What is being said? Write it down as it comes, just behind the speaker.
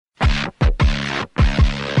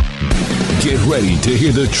Get ready to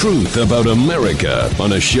hear the truth about America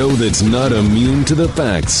on a show that's not immune to the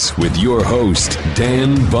facts with your host,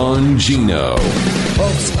 Dan Bongino.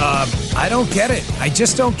 Folks, I don't get it. I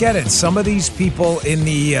just don't get it. Some of these people in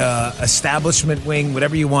the establishment wing,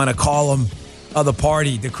 whatever you want to call them, of the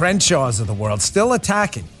party, the Crenshaws of the world, still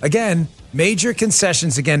attacking. Again, major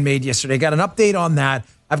concessions again made yesterday. Got an update on that.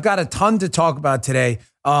 I've got a ton to talk about today.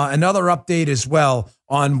 Another update as well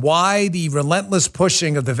on why the relentless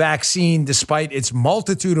pushing of the vaccine, despite its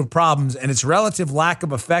multitude of problems and its relative lack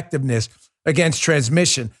of effectiveness against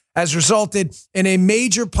transmission, has resulted in a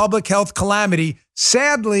major public health calamity,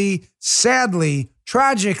 sadly,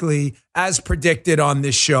 tragically, as predicted on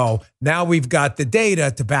this show. Now we've got the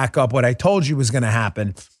data to back up what I told you was going to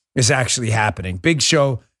happen is actually happening. Big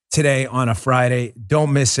show today on a Friday.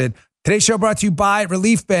 Don't miss it. Today's show brought to you by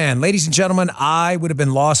Relief Band. Ladies and gentlemen, I would have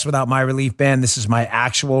been lost without my Relief Band. This is my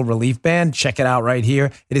actual Relief Band. Check it out right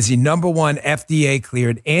here. It is the #1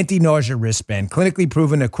 FDA-cleared anti-nausea wristband, clinically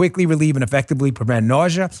proven to quickly relieve and effectively prevent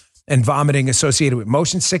nausea and vomiting associated with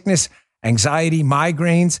motion sickness, anxiety,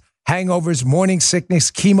 migraines, hangovers, morning sickness,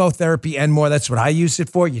 chemotherapy, and more. That's what I used it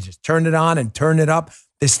for. You just turn it on and turn it up.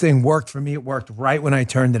 This thing worked for me. It worked right when I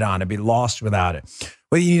turned it on. I'd be lost without it.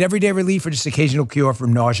 Whether you need everyday relief or just occasional cure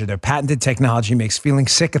from nausea, their patented technology makes feeling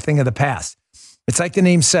sick a thing of the past. It's like the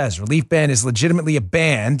name says, Relief Band is legitimately a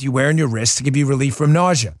band you wear on your wrist to give you relief from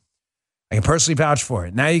nausea. I can personally vouch for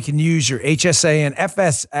it. Now you can use your HSA and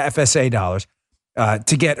FSA dollars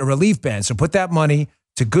to get a Relief Band. So put that money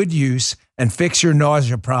to good use and fix your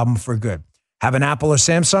nausea problem for good. Have an Apple or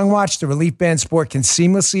Samsung watch? The Relief Band Sport can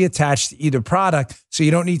seamlessly attach to either product, so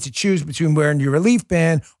you don't need to choose between wearing your Relief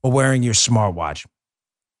Band or wearing your smartwatch.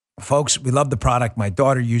 Folks, we love the product. My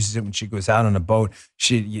daughter uses it when she goes out on a boat.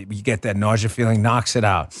 You get that nausea feeling, knocks it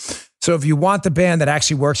out. So if you want the band that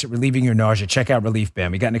actually works at relieving your nausea, check out Relief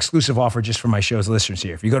Band. We got an exclusive offer just for my show's listeners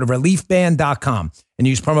here. If you go to reliefband.com and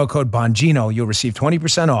use promo code Bongino, you'll receive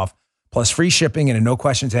 20% off plus free shipping and a no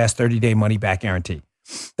questions asked 30-day money-back guarantee.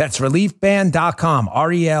 That's reliefband.com,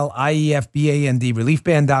 RELIEFBAND,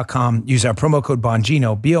 reliefband.com. Use our promo code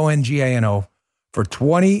Bongino, BONGANO, for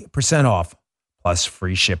 20% off plus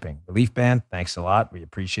free shipping. Relief Band, thanks a lot. We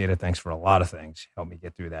appreciate it. Thanks for a lot of things. Help me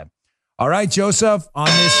get through that. All right, Joseph, on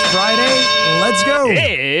this Friday, let's go.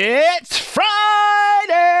 It's Friday.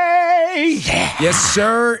 Yeah. Yes,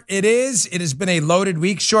 sir, it is. It has been a loaded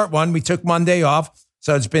week, short one. We took Monday off,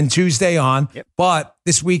 so it's been Tuesday on. Yep. But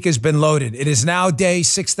this week has been loaded. It is now day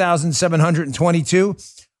 6,722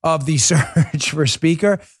 of the search for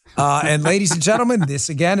speaker. And ladies and gentlemen, this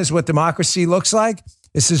again is what democracy looks like.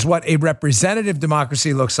 This is what a representative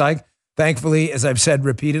democracy looks like. Thankfully, as I've said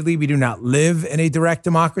repeatedly, we do not live in a direct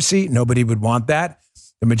democracy. Nobody would want that.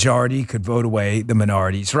 The majority could vote away the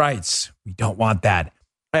minority's rights. We don't want that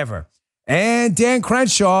ever. And Dan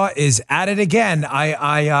Crenshaw is at it again.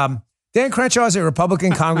 Dan Crenshaw is a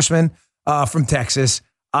Republican congressman from Texas.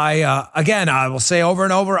 I will say over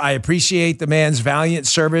and over, I appreciate the man's valiant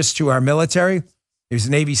service to our military. He was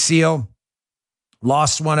a Navy SEAL,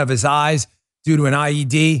 lost one of his eyes due to an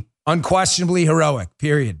IED. Unquestionably heroic,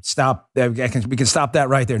 period. Stop. We can stop that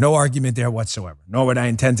right there. No argument there whatsoever, nor would I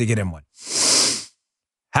intend to get in one.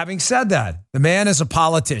 Having said that, the man as a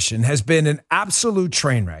politician has been an absolute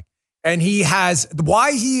train wreck. And he has,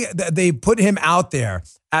 they put him out there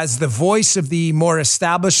as the voice of the more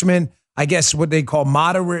establishment, I guess what they call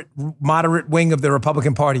moderate wing of the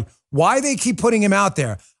Republican Party. Why they keep putting him out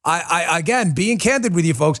there, I again, being candid with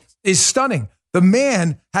you folks, is stunning. The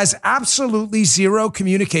man has absolutely zero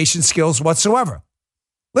communication skills whatsoever.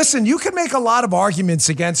 Listen, you can make a lot of arguments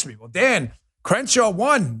against me. Well, Dan, Crenshaw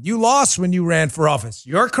won. You lost when you ran for office.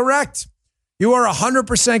 You're correct. You are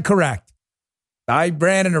 100% correct. I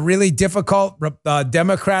ran in a really difficult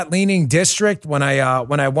Democrat-leaning district when I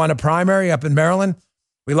won a primary up in Maryland.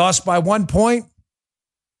 We lost by 1 point.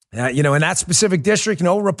 In that specific district,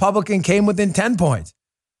 no Republican came within 10 points.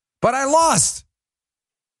 But I lost.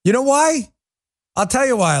 You know why? I'll tell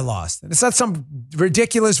you why I lost. And it's not some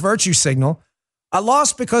ridiculous virtue signal. I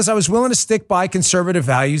lost because I was willing to stick by conservative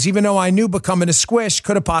values, even though I knew becoming a squish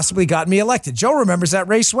could have possibly gotten me elected. Joe remembers that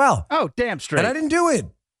race well. Oh, damn straight. And I didn't do it.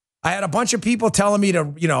 I had a bunch of people telling me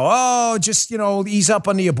to, ease up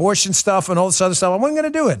on the abortion stuff and all this other stuff. I wasn't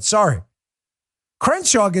going to do it. Sorry.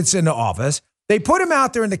 Crenshaw gets into office. They put him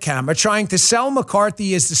out there in the camera trying to sell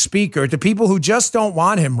McCarthy as the speaker to people who just don't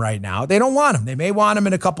want him right now. They don't want him. They may want him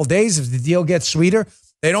in a couple days if the deal gets sweeter.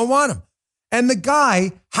 They don't want him. And the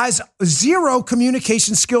guy has zero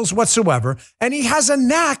communication skills whatsoever. And he has a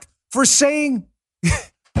knack for saying,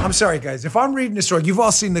 I'm sorry, guys, if I'm reading this wrong, you've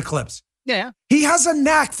all seen the clips. Yeah. He has a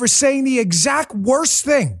knack for saying the exact worst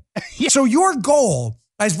thing Yeah. So your goal,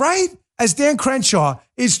 as Dan Crenshaw,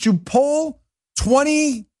 is to pull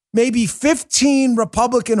 20, maybe 15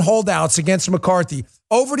 Republican holdouts against McCarthy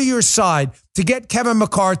over to your side to get Kevin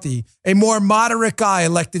McCarthy, a more moderate guy,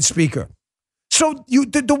 elected speaker. So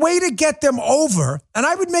the way to get them over, and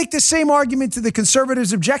I would make the same argument to the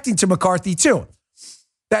conservatives objecting to McCarthy too,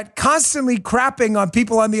 that constantly crapping on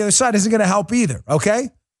people on the other side isn't going to help either, okay?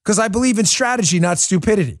 Because I believe in strategy, not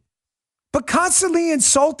stupidity. But constantly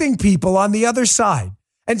insulting people on the other side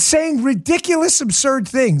and saying ridiculous, absurd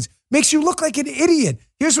things makes you look like an idiot.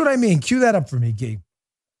 Here's what I mean. Cue that up for me, Gee.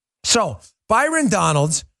 So Byron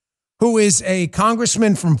Donalds, who is a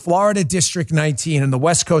congressman from Florida District 19 on the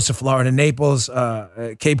west coast of Florida, Naples,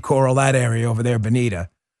 Cape Coral, that area over there, Bonita.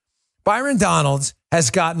 Byron Donalds has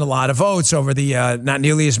gotten a lot of votes over the, not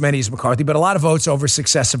nearly as many as McCarthy, but a lot of votes over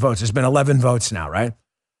successive votes. There's been 11 votes now, right?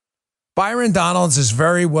 Byron Donalds is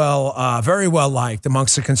very well liked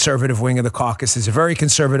amongst the conservative wing of the caucus. He's a very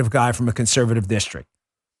conservative guy from a conservative district.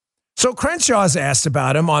 So Crenshaw's asked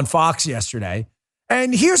about him on Fox yesterday.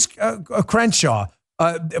 And here's Crenshaw.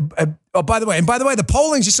 By the way, the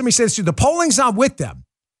polling, just let me say this too, the polling's not with them.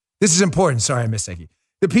 This is important. Sorry, I missed it.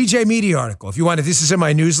 The PJ Media article, if you want to, this is in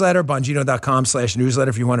my newsletter, bongino.com/newsletter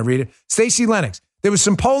if you want to read it. Stacey Lennox, there was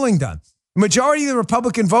some polling done. The majority of the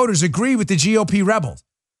Republican voters agree with the GOP rebels.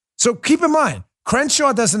 So keep in mind,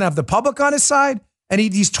 Crenshaw doesn't have the public on his side, and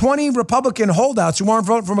these 20 Republican holdouts who aren't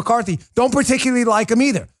voting for McCarthy don't particularly like him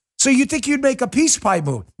either. So you think you'd make a peace pipe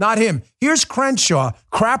move. Not him. Here's Crenshaw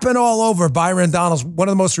crapping all over Byron Donalds, one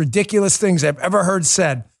of the most ridiculous things I've ever heard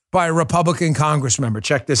said by a Republican Congress member.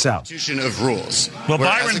 Check this out. Of rules. Well,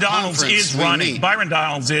 Byron Donalds is running. Byron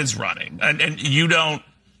Donalds is running. And you don't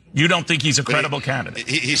think he's a credible candidate?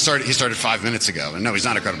 He started 5 minutes ago. And no, he's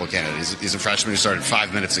not a credible candidate. He's a freshman who started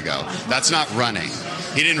 5 minutes ago. That's not running.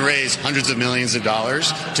 He didn't raise hundreds of millions of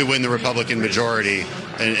dollars to win the Republican majority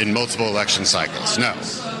in multiple election cycles. No,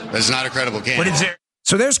 that's not a credible candidate.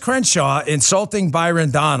 So there's Crenshaw insulting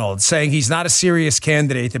Byron Donalds, saying he's not a serious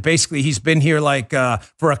candidate, that basically he's been here like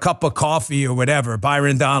for a cup of coffee or whatever,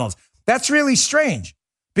 Byron Donalds. That's really strange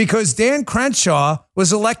because Dan Crenshaw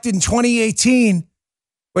was elected in 2018.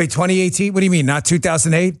 Wait, 2018? What do you mean, not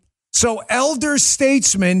 2008? So elder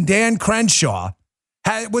statesman Dan Crenshaw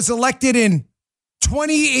was elected in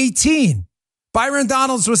 2018. Byron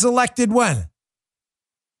Donalds was elected when?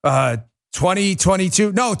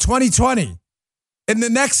 2022? No, 2020. In the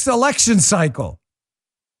next election cycle.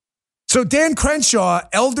 So Dan Crenshaw,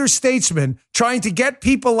 elder statesman, trying to get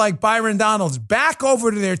people like Byron Donalds back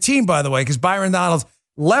over to their team, by the way, because Byron Donalds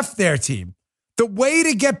left their team. The way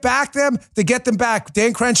to get them back,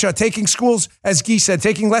 Dan Crenshaw taking schools, as Guy said,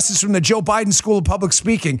 taking lessons from the Joe Biden School of Public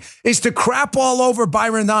Speaking, is to crap all over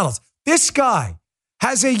Byron Donalds. This guy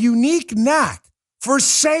has a unique knack for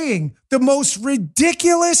saying the most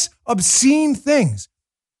ridiculous, obscene things.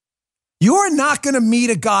 You are not going to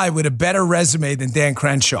meet a guy with a better resume than Dan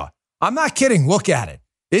Crenshaw. I'm not kidding. Look at it.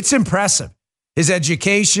 It's impressive. His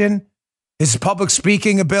education, his public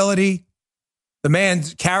speaking ability, the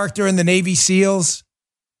man's character in the Navy SEALs.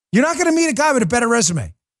 You're not going to meet a guy with a better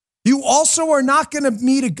resume. You also are not going to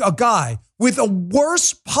meet a guy with a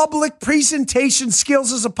worse public presentation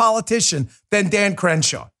skills as a politician than Dan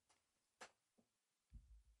Crenshaw.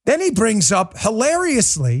 Then he brings up,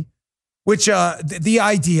 hilariously, which the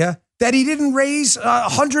idea that he didn't raise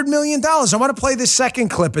 $100 million. I want to play this second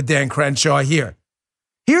clip of Dan Crenshaw here.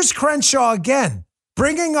 Here's Crenshaw again,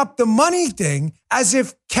 bringing up the money thing as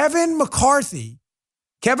if Kevin McCarthy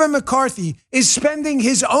is spending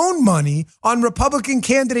his own money on Republican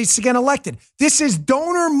candidates to get elected. This is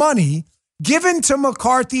donor money given to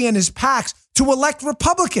McCarthy and his PACs to elect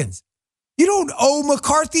Republicans. You don't owe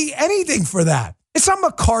McCarthy anything for that. It's not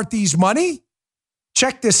McCarthy's money.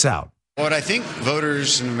 Check this out. What I think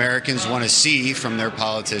voters and Americans want to see from their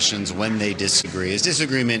politicians when they disagree is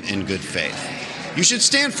disagreement in good faith. You should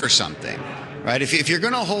stand for something, right? If you're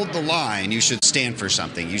going to hold the line, you should stand for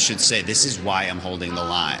something. You should say, this is why I'm holding the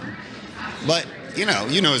line. But, you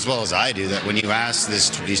know as well as I do that when you ask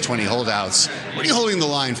these 20 holdouts, what are you holding the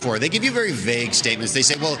line for? They give you very vague statements. They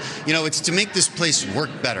say, well, it's to make this place work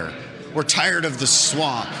better. We're tired of the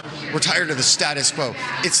swamp. We're tired of the status quo.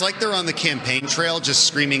 It's like they're on the campaign trail just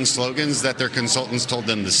screaming slogans that their consultants told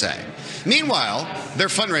them to say. Meanwhile, they're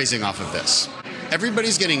fundraising off of this.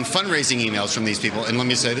 Everybody's getting fundraising emails from these people. And let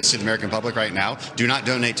me say this to the American public right now. Do not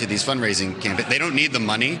donate to these fundraising campaigns. They don't need the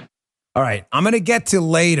money. All right. I'm going to get to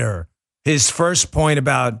later his first point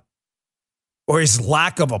about, or his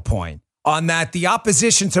lack of a point, on that the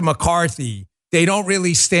opposition to McCarthy, they don't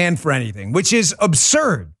really stand for anything, which is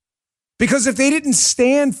absurd. Because if they didn't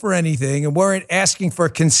stand for anything and weren't asking for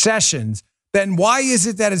concessions, then why is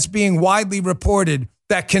it that it's being widely reported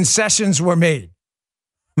that concessions were made?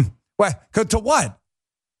 Well, to what?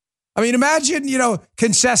 I mean, imagine,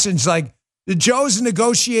 concessions like Joe's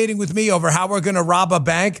negotiating with me over how we're going to rob a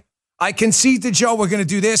bank. I concede to Joe, we're going to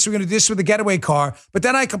do this. We're going to do this with the getaway car. But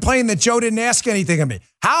then I complain that Joe didn't ask anything of me.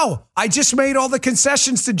 How? I just made all the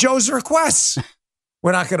concessions to Joe's requests.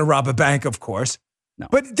 We're not going to rob a bank, of course. No.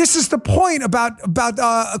 But this is the point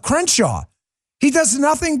about Crenshaw. He does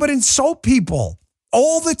nothing but insult people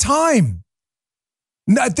all the time.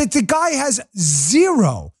 The guy has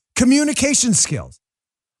zero communication skills.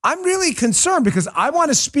 I'm really concerned because I want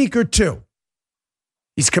a speaker too.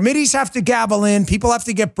 These committees have to gavel in. People have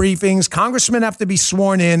to get briefings. Congressmen have to be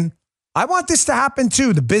sworn in. I want this to happen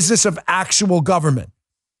too, the business of actual government.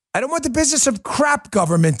 I don't want the business of crap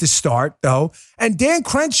government to start, though. And Dan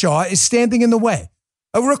Crenshaw is standing in the way.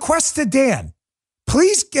 A request to Dan.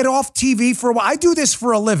 Please get off TV for a while. I do this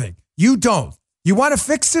for a living. You don't. You want to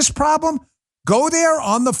fix this problem? Go there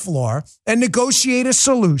on the floor and negotiate a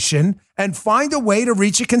solution and find a way to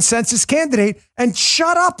reach a consensus candidate and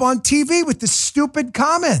shut up on TV with the stupid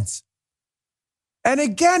comments. And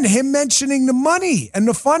again, him mentioning the money and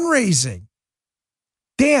the fundraising.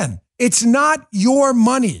 Dan, it's not your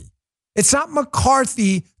money. It's not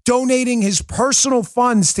McCarthy donating his personal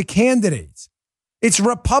funds to candidates. It's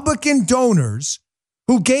Republican donors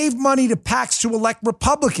who gave money to PACs to elect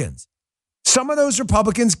Republicans. Some of those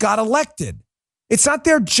Republicans got elected. It's not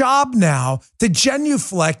their job now to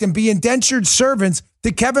genuflect and be indentured servants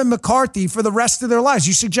to Kevin McCarthy for the rest of their lives.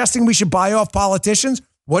 You suggesting we should buy off politicians?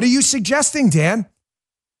 What are you suggesting, Dan?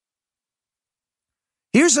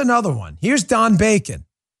 Here's another one. Here's Don Bacon,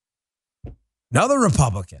 another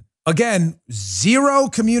Republican. Again, zero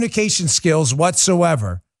communication skills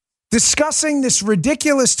whatsoever, discussing this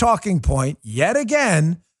ridiculous talking point yet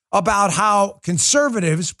again about how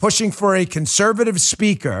conservatives pushing for a conservative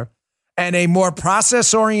speaker and a more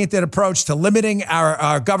process-oriented approach to limiting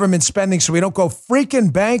our government spending so we don't go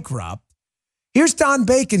freaking bankrupt. Here's Don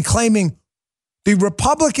Bacon claiming the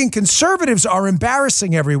Republican conservatives are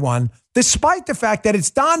embarrassing everyone, despite the fact that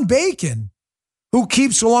it's Don Bacon who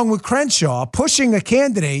keeps, along with Crenshaw, pushing a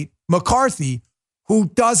candidate, McCarthy, who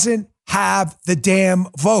doesn't have the damn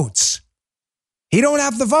votes. He don't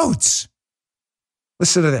have the votes.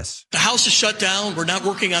 Listen to this. The House is shut down. We're not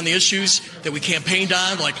working on the issues that we campaigned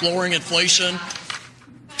on, like lowering inflation,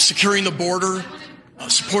 securing the border,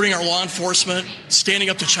 supporting our law enforcement, standing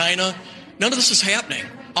up to China. None of this is happening.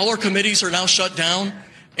 All our committees are now shut down,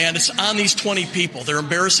 and it's on these 20 people. They're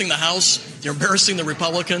embarrassing the House. They're embarrassing the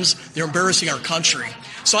Republicans. They're embarrassing our country.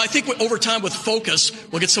 So I think over time with focus,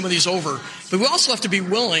 we'll get some of these over. But we also have to be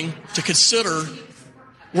willing to consider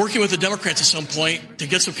working with the Democrats at some point to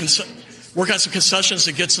get some work on some concessions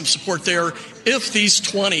to get some support there if these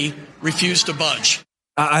 20 refuse to budge.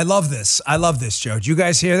 I love this. I love this, Joe. Do you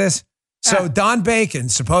guys hear this? So Don Bacon,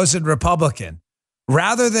 supposed Republican,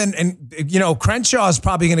 rather than, and Crenshaw is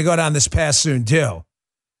probably going to go down this path soon too.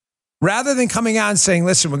 Rather than coming out and saying,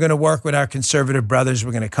 listen, we're going to work with our conservative brothers.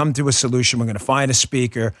 We're going to come to a solution. We're going to find a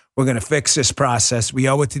speaker. We're going to fix this process. We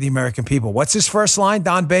owe it to the American people. What's his first line,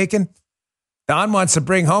 Don Bacon? Don wants to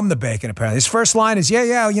bring home the bacon, apparently. His first line is,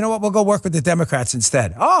 yeah, you know what? We'll go work with the Democrats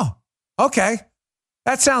instead. Oh, okay.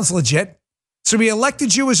 That sounds legit. So we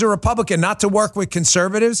elected you as a Republican not to work with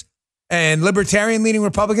conservatives and libertarian-leaning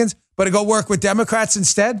Republicans, but to go work with Democrats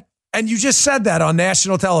instead? And you just said that on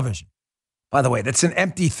national television. By the way, that's an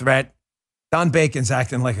empty threat. Don Bacon's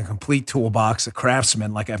acting like a complete toolbox, a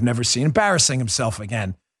craftsman like I've never seen, embarrassing himself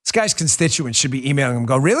again. This guy's constituents should be emailing him,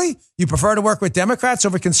 go, really? You prefer to work with Democrats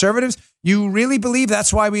over conservatives? You really believe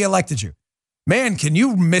that's why we elected you? Man, can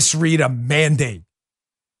you misread a mandate?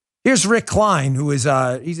 Here's Rick Klein, who is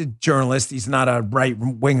he's a journalist. He's not a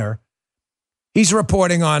right-winger. He's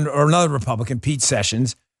reporting on another Republican, Pete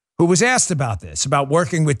Sessions, who was asked about this, about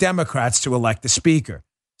working with Democrats to elect the speaker.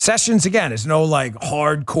 Sessions, again, is no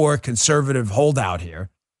hardcore conservative holdout here.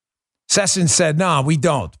 Sessions said, no, we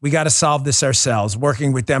don't. We got to solve this ourselves.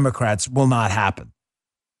 Working with Democrats will not happen.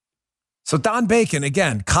 So Don Bacon,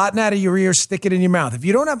 again, cotton out of your ear, stick it in your mouth. If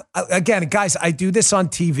you don't have, again, guys, I do this on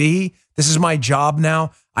TV. This is my job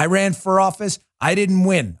now. I ran for office. I didn't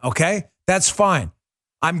win, okay? That's fine.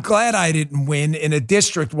 I'm glad I didn't win in a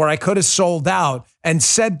district where I could have sold out and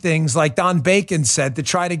said things like Don Bacon said to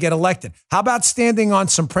try to get elected. How about standing on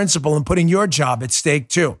some principle and putting your job at stake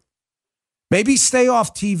too? Maybe stay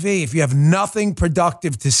off TV if you have nothing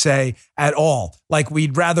productive to say at all, like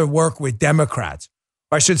we'd rather work with Democrats.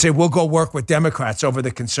 Or I should say, we'll go work with Democrats over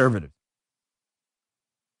the conservatives.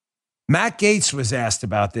 Matt Gaetz was asked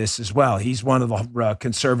about this as well. He's one of the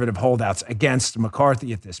conservative holdouts against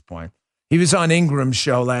McCarthy at this point. He was on Ingram's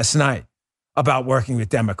show last night about working with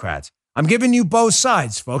Democrats. I'm giving you both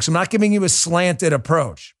sides, folks. I'm not giving you a slanted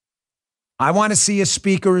approach. I want to see a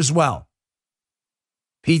speaker as well.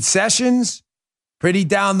 Pete Sessions, pretty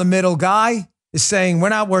down the middle guy, is saying we're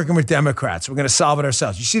not working with Democrats. We're going to solve it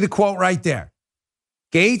ourselves. You see the quote right there.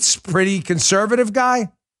 Gaetz, pretty conservative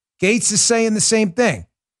guy. Gaetz is saying the same thing.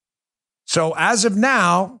 So as of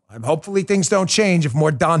now, hopefully things don't change if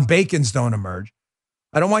more Don Bacons don't emerge.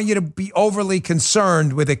 I don't want you to be overly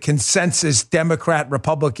concerned with a consensus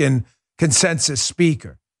Democrat-Republican consensus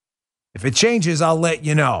speaker. If it changes, I'll let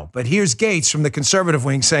you know. But here's Gaetz from the conservative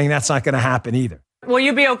wing saying that's not going to happen either. Will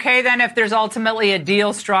you be okay then if there's ultimately a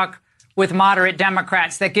deal struck with moderate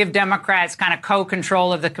Democrats that give Democrats kind of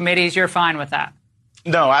co-control of the committees? You're fine with that?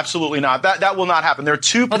 No, absolutely not. That will not happen. There are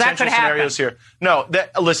two potential scenarios here. No,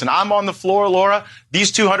 listen, I'm on the floor, Laura.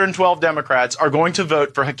 These 212 Democrats are going to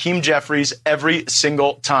vote for Hakeem Jeffries every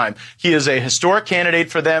single time. He is a historic candidate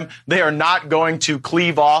for them. They are not going to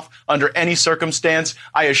cleave off under any circumstance.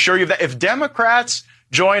 I assure you that if Democrats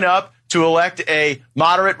join up to elect a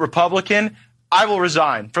moderate Republican, I will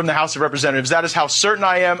resign from the House of Representatives. That is how certain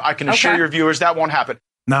I am. I can assure your viewers that won't happen.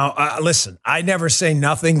 Now, listen, I never say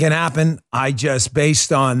nothing can happen. I just,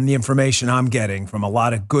 based on the information I'm getting from a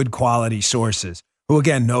lot of good quality sources who,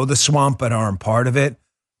 again, know the swamp but aren't part of it,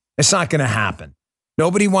 it's not going to happen.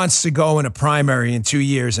 Nobody wants to go in a primary in 2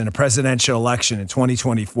 years in a presidential election in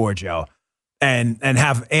 2024, Joe, and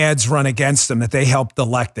have ads run against them that they helped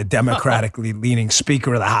elect a democratically leaning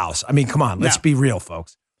Speaker of the House. I mean, come on, let's be real,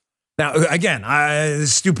 folks. Now, again, the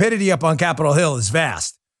stupidity up on Capitol Hill is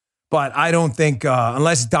vast. But I don't think,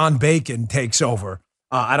 unless Don Bacon takes over,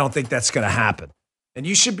 I don't think that's going to happen. And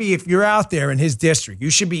you should be, if you're out there in his district, you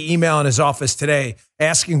should be emailing his office today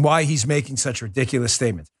asking why he's making such ridiculous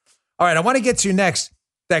statements. All right, I want to get to next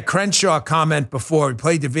that Crenshaw comment before we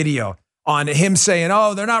played the video on him saying,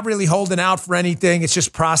 oh, they're not really holding out for anything. It's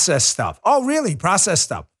just process stuff. Oh, really? Process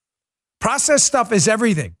stuff. Process stuff is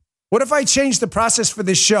everything. What if I changed the process for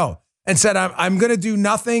this show and said, I'm going to do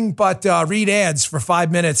nothing but read ads for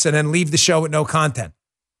 5 minutes and then leave the show with no content?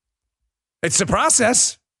 It's the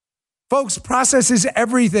process. Folks, process is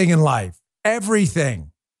everything in life.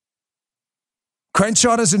 Everything.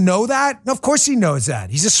 Crenshaw doesn't know that? No, of course he knows that.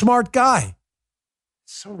 He's a smart guy.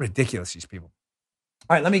 So ridiculous, these people.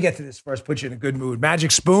 All right, let me get to this first, put you in a good mood. Magic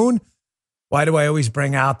Spoon. Why do I always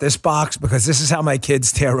bring out this box? Because this is how my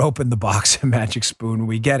kids tear open the box of Magic Spoon.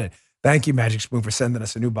 We get it. Thank you, Magic Spoon, for sending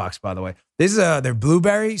us a new box, by the way. This is their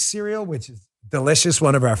blueberry cereal, which is delicious,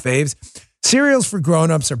 one of our faves. Cereals for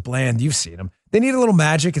grown-ups are bland. You've seen them. They need a little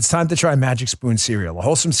magic. It's time to try Magic Spoon cereal. A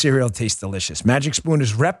wholesome cereal tastes delicious. Magic Spoon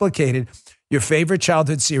has replicated your favorite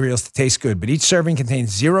childhood cereals to taste good, but each serving contains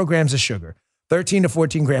 0 grams of sugar, 13 to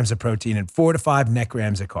 14 grams of protein, and 4 to 5 net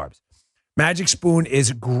grams of carbs. Magic Spoon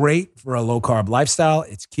is great for a low-carb lifestyle.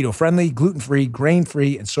 It's keto-friendly, gluten-free,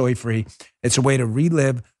 grain-free, and soy-free. It's a way to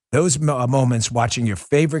relive those moments watching your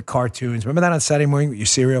favorite cartoons. Remember that on Saturday morning with your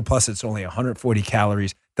cereal? Plus, it's only 140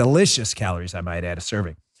 calories. Delicious calories, I might add, a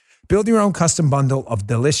serving. Build your own custom bundle of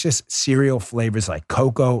delicious cereal flavors like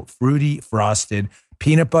cocoa, fruity, frosted,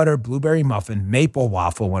 peanut butter, blueberry muffin, maple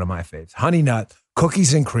waffle, one of my favorites, honey nut,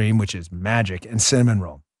 cookies and cream, which is magic, and cinnamon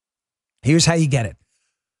roll. Here's how you get it.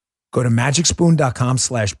 Go to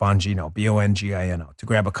magicspoon.com/Bongino, Bongino, to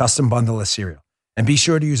grab a custom bundle of cereal. And be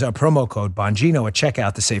sure to use our promo code Bongino at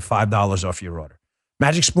checkout to save $5 off your order.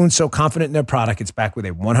 Magic Spoon's so confident in their product, it's backed with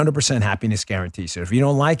a 100% happiness guarantee. So if you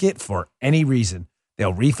don't like it for any reason,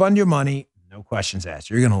 they'll refund your money, no questions asked.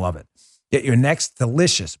 You're going to love it. Get your next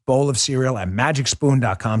delicious bowl of cereal at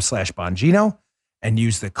magicspoon.com/Bongino and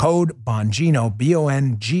use the code Bongino,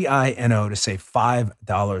 Bongino, to save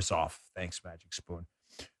 $5 off. Thanks, Magic Spoon.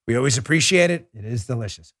 We always appreciate it. It is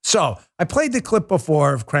delicious. So I played the clip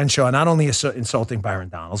before of Crenshaw, not only insulting Byron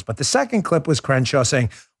Donalds, but the second clip was Crenshaw saying,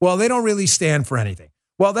 well, they don't really stand for anything.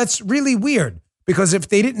 Well, that's really weird because if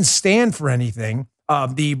they didn't stand for anything,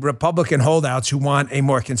 the Republican holdouts who want a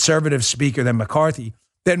more conservative speaker than McCarthy,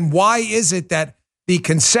 then why is it that the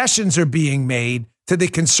concessions are being made to the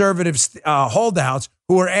conservative holdouts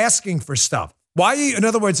who are asking for stuff? Why, in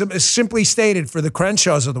other words, simply stated, for the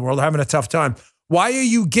Crenshaws of the world having a tough time, why are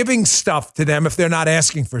you giving stuff to them if they're not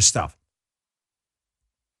asking for stuff?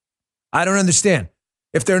 I don't understand.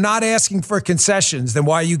 If they're not asking for concessions, then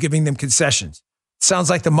why are you giving them concessions? It sounds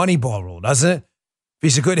like the Moneyball rule, doesn't it? If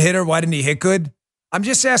he's a good hitter, why didn't he hit good? I'm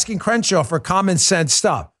just asking Crenshaw for common sense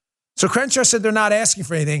stuff. So Crenshaw said they're not asking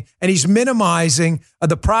for anything, and he's minimizing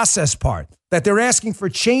the process part. that they're asking for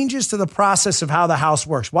changes to the process of how the House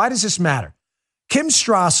works. Why does this matter? Kim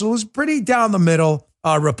Strassel is pretty down the middle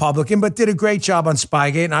Republican, but did a great job on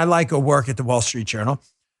Spygate, and I like her work at the Wall Street Journal.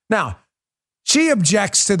 Now, she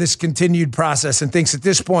objects to this continued process and thinks at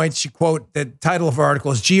this point, she quote, the title of her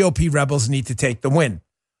article is GOP rebels need to take the win.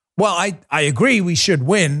 Well, I agree we should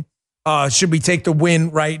win. Should we take the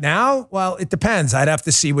win right now? Well, it depends. I'd have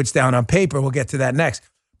to see what's down on paper. We'll get to that next.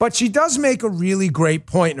 But she does make a really great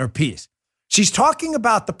point in her piece. She's talking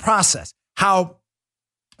about the process, how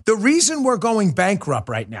the reason we're going bankrupt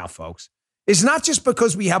right now, folks, is not just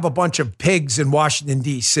because we have a bunch of pigs in Washington,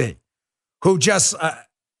 D.C., who just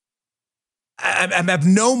have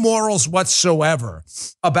no morals whatsoever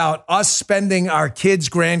about us spending our kids,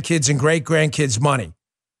 grandkids, and great-grandkids' money.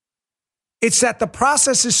 It's that the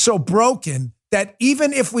process is so broken that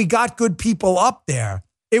even if we got good people up there,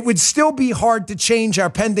 it would still be hard to change our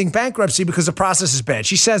pending bankruptcy because the process is bad.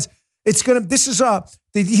 She says it's going to,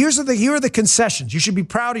 here are the concessions. You should be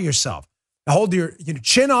proud of yourself. Hold your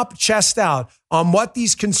chin up, chest out on what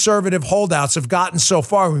these conservative holdouts have gotten so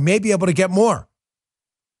far. We may be able to get more.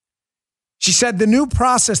 She said the new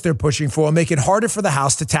process they're pushing for will make it harder for the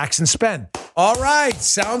House to tax and spend. All right,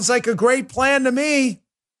 sounds like a great plan to me.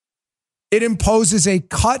 It imposes a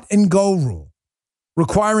cut and go rule,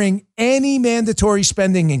 requiring any mandatory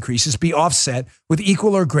spending increases be offset with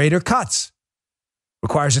equal or greater cuts.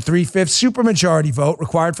 Requires a 3/5 supermajority vote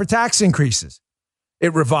required for tax increases.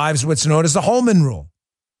 It revives what's known as the Holman Rule,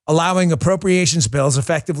 allowing appropriations bills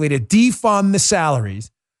effectively to defund the salaries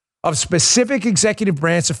of specific executive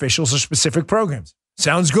branch officials or specific programs.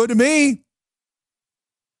 Sounds good to me.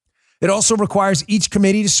 It also requires each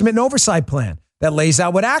committee to submit an oversight plan that lays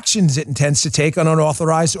out what actions it intends to take on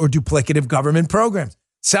unauthorized or duplicative government programs.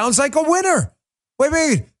 Sounds like a winner.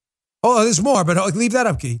 Wait. Oh, there's more, but leave that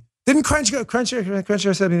up, Key. Didn't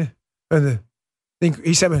Crenshaw said,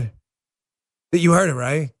 he said that you heard it,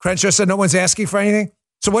 right? Crenshaw said no one's asking for anything.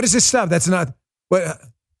 So what is this stuff? That's not,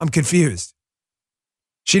 I'm confused.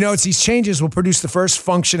 She notes these changes will produce the first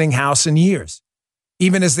functioning House in years,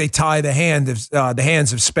 even as they tie the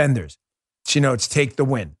hands of spenders. She notes, take the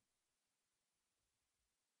win.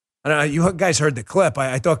 I don't know, you guys heard the clip.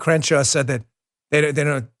 I thought Crenshaw said that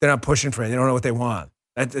they're not pushing for it. They don't know what they want.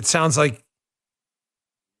 It sounds like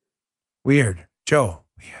weird. Joe,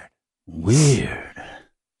 weird.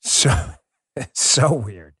 So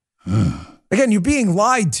weird. Again, you're being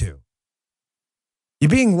lied to.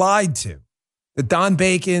 The Don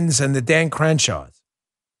Bacons and the Dan Crenshaws.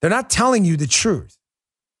 They're not telling you the truth.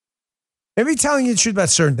 Maybe telling you the truth about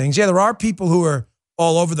certain things. Yeah, there are people who are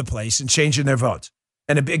all over the place and changing their votes.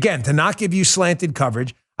 And again, to not give you slanted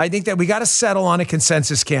coverage, I think that we got to settle on a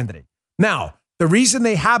consensus candidate. Now, the reason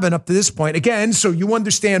they haven't up to this point, again, so you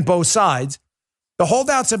understand both sides, the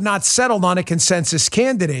holdouts have not settled on a consensus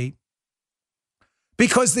candidate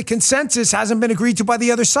because the consensus hasn't been agreed to by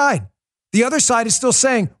the other side. The other side is still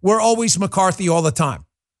saying, we're always McCarthy all the time.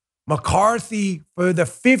 McCarthy, for the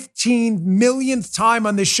 15 millionth time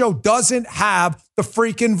on this show, doesn't have the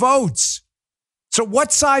freaking votes. So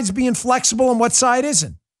what side's being flexible and what side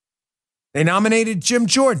isn't? They nominated Jim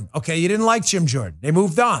Jordan. Okay, you didn't like Jim Jordan. They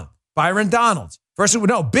moved on. Byron Donalds. First,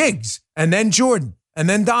 Biggs, and then Jordan, and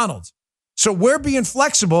then Donalds. So we're being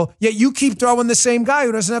flexible, yet you keep throwing the same guy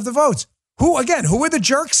who doesn't have the votes. Who are the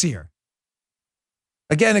jerks here?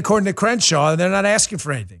 Again, according to Crenshaw, they're not asking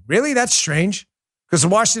for anything. Really? That's strange. Because the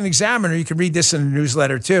Washington Examiner, you can read this in the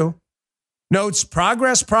newsletter too, notes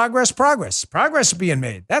progress being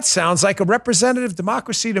made. That sounds like a representative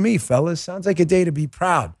democracy to me, fellas. Sounds like a day to be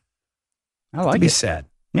proud. I like it. To be sad.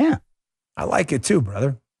 Yeah. I like it too,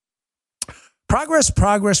 brother. Progress.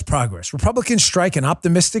 Republicans strike an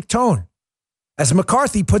optimistic tone as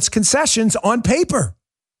McCarthy puts concessions on paper.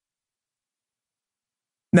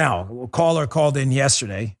 Now, a caller called in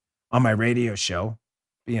yesterday on my radio show,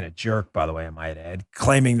 being a jerk, by the way, I might add,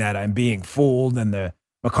 claiming that I'm being fooled and the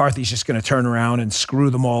McCarthy's just going to turn around and screw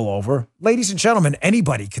them all over. Ladies and gentlemen,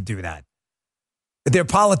 anybody could do that. They're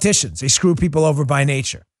politicians. They screw people over by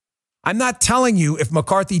nature. I'm not telling you if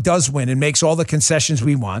McCarthy does win and makes all the concessions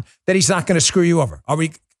we want, that he's not going to screw you over.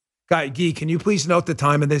 Guy, can you please note the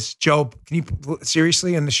time of this, Joe? Can you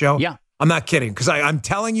seriously in the show? Yeah. I'm not kidding, because I'm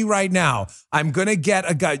telling you right now, I'm going to get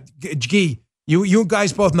a guy. Guy, you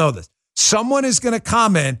guys both know this. Someone is going to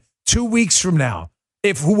comment 2 weeks from now,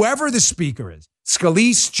 if whoever the speaker is,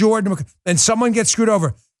 Scalise, Jordan, and someone gets screwed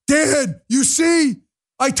over. Dan, you see,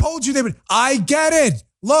 I told you they would. I get it.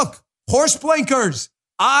 Look, horse blinkers.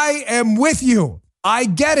 I am with you. I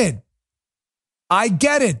get it.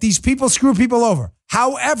 These people screw people over.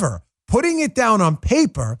 However, putting it down on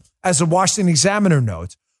paper, as the Washington Examiner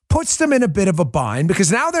notes, puts them in a bit of a bind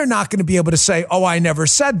because now they're not going to be able to say, oh, I never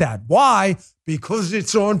said that. Why? Because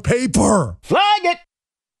it's on paper. Flag it.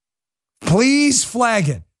 Please flag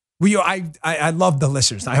it. I love the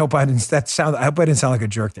listeners. I hope I didn't sound like a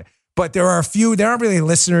jerk there. But there are a few, they aren't really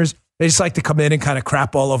listeners. They just like to come in and kind of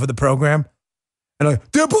crap all over the program. And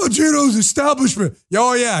like, they're Bongino's establishment.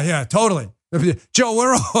 Oh, yeah, totally.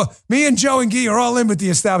 Joe, me and Joe and Guy are all in with the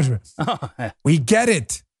establishment. We get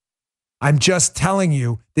it. I'm just telling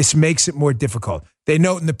you, this makes it more difficult. They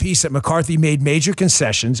note in the piece that McCarthy made major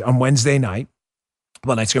concessions on Wednesday night,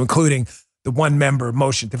 including the one-member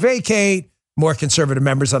motion to vacate, more conservative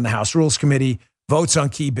members on the House Rules Committee, votes on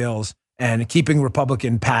key bills, and keeping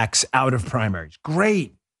Republican PACs out of primaries.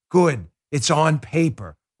 Great. Good. It's on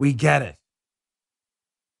paper. We get it.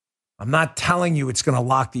 I'm not telling you it's going to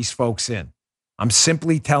lock these folks in. I'm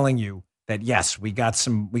simply telling you that, yes, we got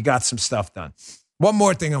some stuff done. One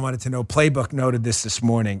more thing I wanted to know. Playbook noted this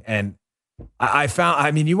morning, and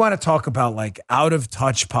you want to talk about like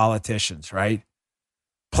out-of-touch politicians, right?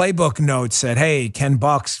 Playbook note said, hey, Ken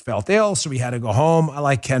Bucks felt ill, so he had to go home. I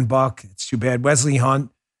like Ken Buck. It's too bad. Wesley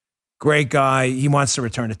Hunt, great guy. He wants to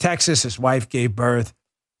return to Texas. His wife gave birth.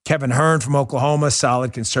 Kevin Hearn from Oklahoma,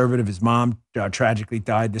 solid conservative. His mom tragically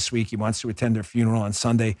died this week. He wants to attend their funeral on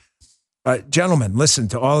Sunday. Gentlemen, listen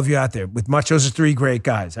to all of you out there. Those are three great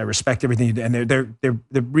guys. I respect everything you do. And they're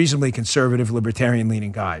reasonably conservative,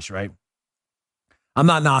 libertarian-leaning guys, right? I'm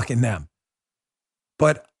not knocking them.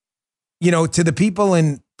 But, to the people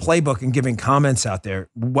in Playbook and giving comments out there,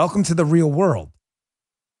 welcome to the real world.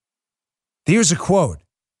 Here's a quote.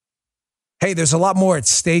 Hey, there's a lot more at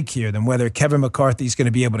stake here than whether Kevin McCarthy is going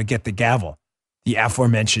to be able to get the gavel, the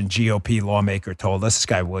aforementioned GOP lawmaker told us, this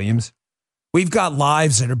guy Williams. We've got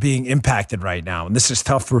lives that are being impacted right now, and this is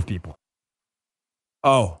tough for people.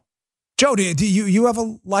 Oh, Joe, do you have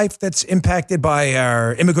a life that's impacted by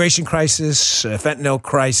our immigration crisis, fentanyl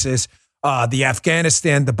crisis, the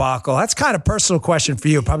Afghanistan debacle? That's kind of a personal question for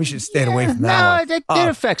you. Probably should have stayed away from that one. No, it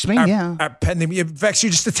affects me, it affects you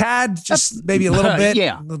just a tad, just maybe a little bit?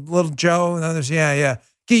 Yeah. Little Joe and others, yeah.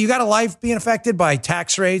 You got a life being affected by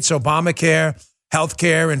tax rates, Obamacare,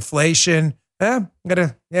 healthcare, inflation?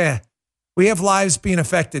 We have lives being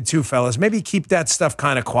affected too, fellas. Maybe keep that stuff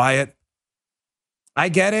kind of quiet. I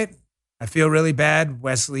get it. I feel really bad.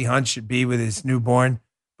 Wesley Hunt should be with his newborn.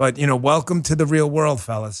 But, welcome to the real world,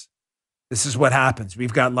 fellas. This is what happens.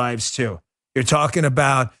 We've got lives too. You're talking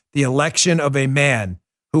about the election of a man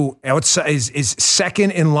who is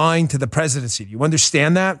second in line to the presidency. Do you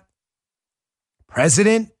understand that?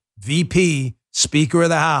 President, VP, Speaker of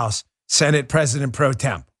the House, Senate President pro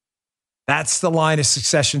temp. That's the line of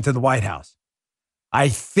succession to the White House. I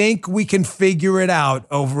think we can figure it out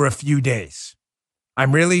over a few days.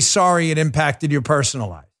 I'm really sorry it impacted your personal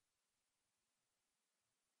life.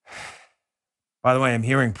 By the way, I'm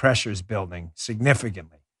hearing pressures building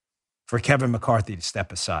significantly for Kevin McCarthy to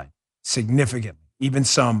step aside. Significantly. Even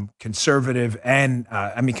some conservative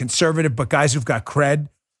conservative, but guys who've got cred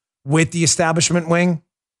with the establishment wing.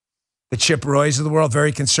 The Chip Roys of the world,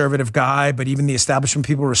 very conservative guy, but even the establishment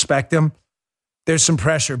people respect him. There's some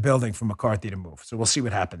pressure building for McCarthy to move. So we'll see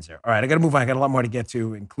what happens there. All right, I got to move on. I got a lot more to get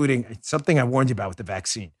to, including something I warned you about with the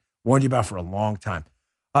vaccine. Warned you about for a long time.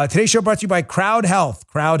 Today's show brought to you by Crowd Health.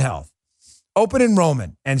 Crowd Health. Open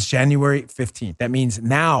enrollment ends January 15th. That means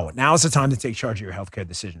now is the time to take charge of your healthcare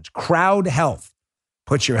decisions. Crowd Health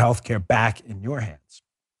puts your healthcare back in your hands.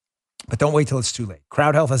 But don't wait till it's too late.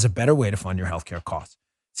 Crowd Health has a better way to fund your healthcare costs.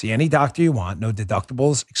 See any doctor you want, no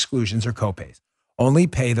deductibles, exclusions, or copays. Only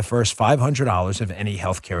pay the first $500 of any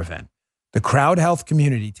healthcare event. The Crowd Health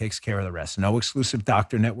community takes care of the rest. No exclusive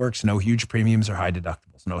doctor networks, no huge premiums or high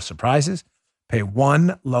deductibles. No surprises. Pay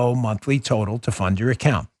one low monthly total to fund your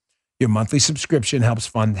account. Your monthly subscription helps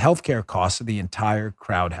fund healthcare costs of the entire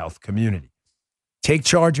Crowd Health community. Take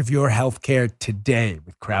charge of your healthcare today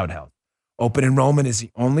with Crowd Health. Open enrollment is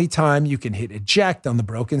the only time you can hit eject on the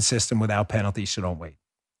broken system without penalty, so don't wait.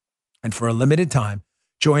 And for a limited time,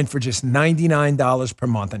 join for just $99 per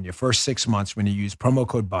month on your first 6 months when you use promo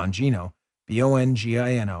code Bongino,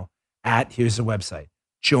 Bongino, here's the website,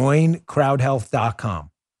 joincrowdhealth.com.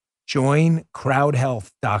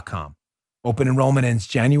 Joincrowdhealth.com. Open enrollment ends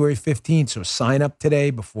January 15th, so sign up today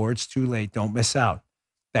before it's too late. Don't miss out.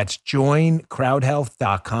 That's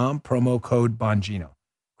joincrowdhealth.com, promo code Bongino.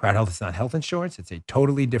 Crowd Health is not health insurance. It's a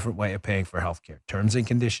totally different way of paying for healthcare. Terms and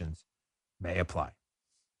conditions may apply.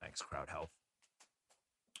 Thanks, Crowd Health.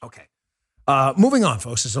 Okay. Moving on,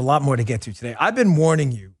 folks. There's a lot more to get to today. I've been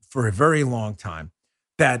warning you for a very long time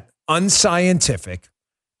that unscientific,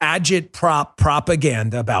 agitprop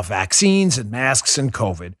propaganda about vaccines and masks and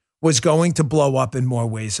COVID was going to blow up in more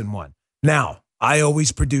ways than one. Now, I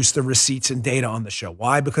always produce the receipts and data on the show.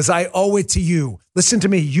 Why? Because I owe it to you. Listen to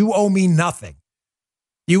me. You owe me nothing.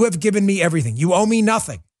 You have given me everything. You owe me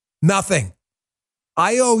nothing. Nothing.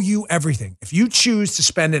 I owe you everything. If you choose to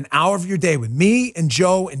spend an hour of your day with me and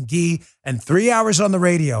Joe and Guy and 3 hours on the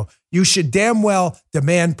radio, you should damn well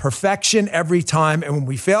demand perfection every time. And when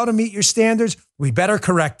we fail to meet your standards, we better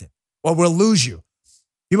correct it or we'll lose you.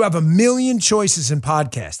 You have a million choices in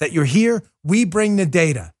podcasts. That you're here, we bring the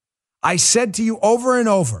data. I said to you over and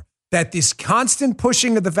over that this constant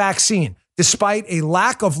pushing of the vaccine, despite a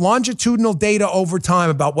lack of longitudinal data over time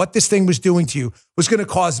about what this thing was doing to you, was going to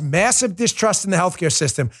cause massive distrust in the healthcare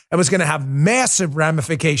system and was going to have massive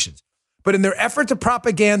ramifications. But in their effort to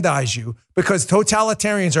propagandize you, because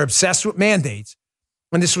totalitarians are obsessed with mandates,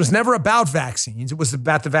 and this was never about vaccines, it was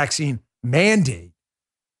about the vaccine mandate,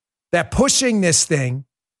 that pushing this thing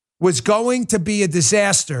was going to be a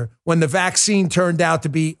disaster when the vaccine turned out to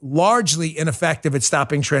be largely ineffective at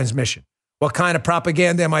stopping transmission. What kind of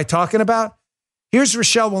propaganda am I talking about? Here's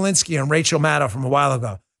Rochelle Walensky and Rachel Maddow from a while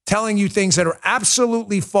ago telling you things that are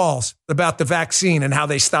absolutely false about the vaccine and how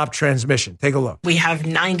they stop transmission. Take a look. We have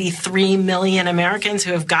 93 million Americans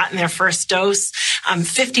who have gotten their first dose,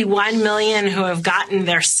 51 million who have gotten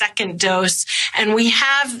their second dose. And we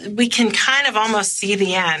can kind of almost see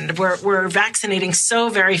the end. We're vaccinating so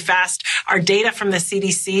very fast. Our data from the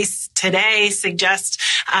CDC today suggests,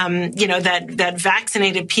 that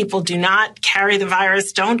vaccinated people do not carry the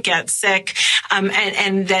virus, don't get sick,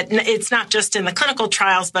 and that it's not just in the clinical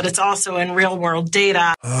trials, but it's also in real world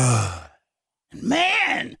data.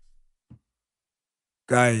 Man.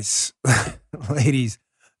 Guys, ladies,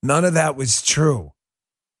 none of that was true.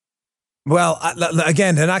 Well,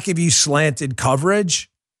 again, to not give you slanted coverage,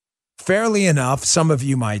 fairly enough, some of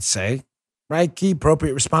you might say, right? Key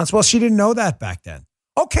appropriate response. Well, she didn't know that back then.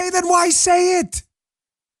 Okay, then why say it?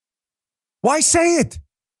 Why say it?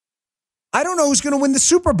 I don't know who's going to win the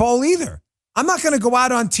Super Bowl either. I'm not going to go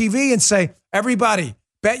out on TV and say, everybody,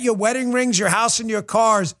 bet your wedding rings, your house, and your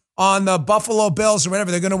cars on the Buffalo Bills or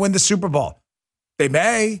whatever. They're going to win the Super Bowl. They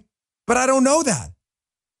may, but I don't know that.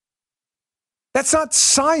 That's not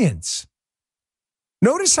science.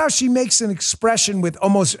 Notice how she makes an expression with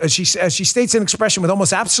almost, as she states an expression with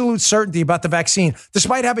almost absolute certainty about the vaccine,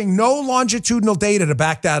 despite having no longitudinal data to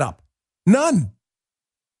back that up. None.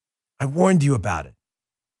 I warned you about it.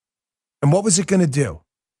 And what was it going to do?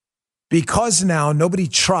 Because now nobody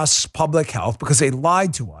trusts public health because they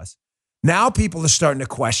lied to us. Now people are starting to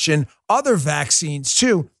question other vaccines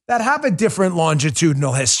too that have a different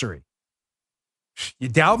longitudinal history. You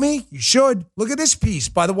doubt me? You should. Look at this piece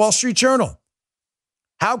by the Wall Street Journal.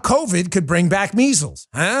 How COVID could bring back measles.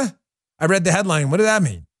 Huh? I read the headline. What did that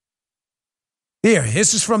mean? Here,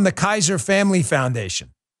 this is from the Kaiser Family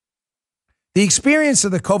Foundation. The experience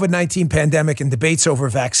of the COVID-19 pandemic and debates over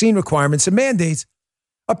vaccine requirements and mandates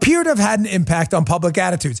appear to have had an impact on public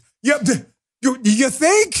attitudes. You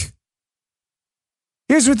think?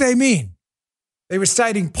 Here's what they mean. They were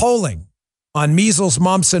citing polling on measles,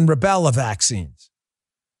 mumps, and rubella vaccines.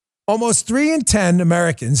 Almost 3 in 10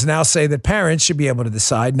 Americans now say that parents should be able to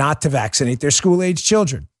decide not to vaccinate their school-age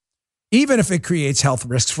children, even if it creates health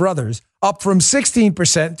risks for others, up from 16%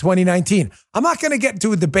 in 2019. I'm not going to get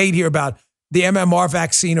into a debate here about the MMR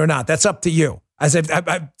vaccine or not. That's up to you. As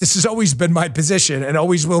this has always been my position and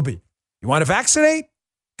always will be. You want to vaccinate?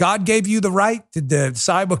 God gave you the right to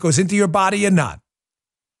decide what goes into your body and not.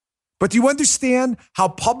 But do you understand how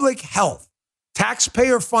public health,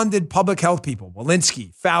 taxpayer-funded public health people,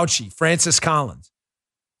 Walensky, Fauci, Francis Collins,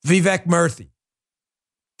 Vivek Murthy,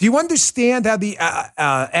 do you understand how the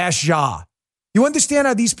Ash Jha, you understand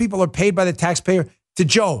how these people are paid by the taxpayer to,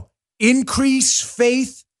 Joe, increase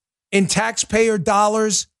faith in taxpayer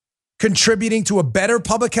dollars contributing to a better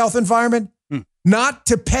public health environment? Not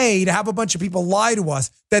to pay to have a bunch of people lie to us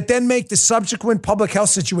that then make the subsequent public health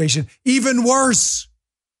situation even worse.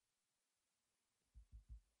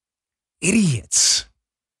 Idiots.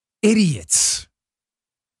 Idiots.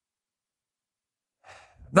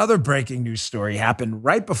 Another breaking news story happened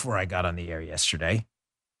right before I got on the air yesterday,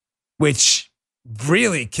 which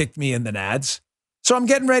really kicked me in the nads. So I'm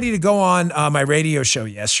getting ready to go on my radio show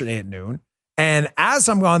yesterday at noon. And as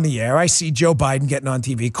I'm on the air, I see Joe Biden getting on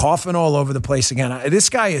TV, coughing all over the place again. This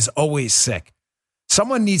guy is always sick.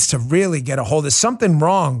 Someone needs to really get a hold of something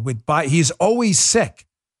wrong with Biden. He's always sick.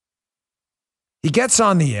 He gets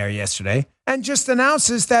on the air yesterday and just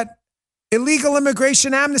announces that illegal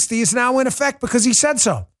immigration amnesty is now in effect because he said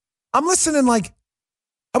so. I'm listening like,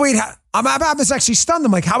 oh, wait, I was actually stunned.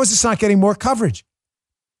 I'm like, how is this not getting more coverage?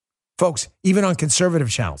 Folks, even on conservative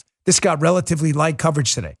channels, this got relatively light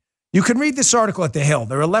coverage today. You can read this article at The Hill.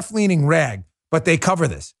 They're a left-leaning rag, but they cover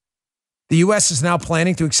this. The U.S. is now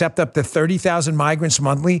planning to accept up to 30,000 migrants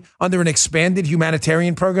monthly under an expanded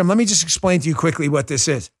humanitarian program. Let me just explain to you quickly what this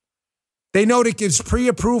is. They note it gives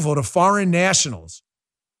pre-approval to foreign nationals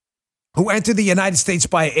who enter the United States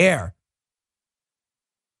by air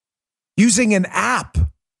using an app.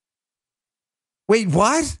 Wait,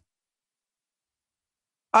 what?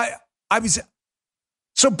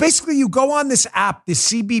 So basically you go on this app, this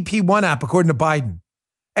CBP-1 app, according to Biden,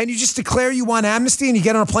 and you just declare you want amnesty and you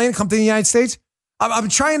get on a plane and come to the United States. I'm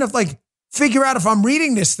trying to figure out if I'm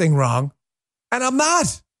reading this thing wrong, and I'm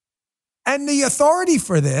not. And the authority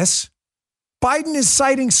for this, Biden is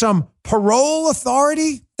citing some parole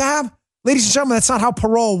authority to have. Ladies and gentlemen, that's not how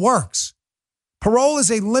parole works. Parole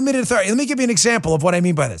is a limited authority. Let me give you an example of what I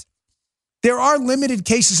mean by this. There are limited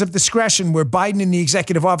cases of discretion where Biden and the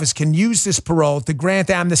executive office can use this parole to grant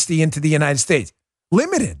amnesty into the United States.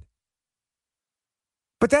 Limited.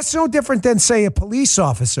 But that's no different than, say, a police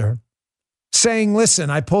officer saying,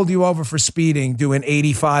 listen, I pulled you over for speeding, doing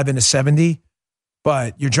 85 and a 70,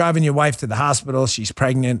 but you're driving your wife to the hospital. She's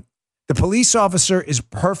pregnant. The police officer is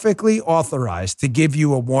perfectly authorized to give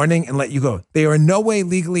you a warning and let you go. They are in no way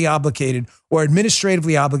legally obligated or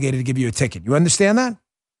administratively obligated to give you a ticket. You understand that?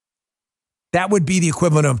 That would be the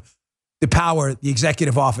equivalent of the power the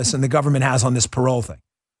executive office and the government has on this parole thing.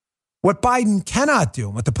 What Biden cannot do,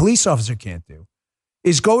 what the police officer can't do,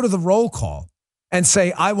 is go to the roll call and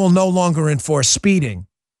say, I will no longer enforce speeding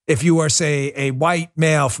if you are, say, a white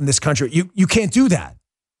male from this country. You can't do that.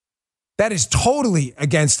 That is totally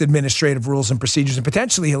against administrative rules and procedures and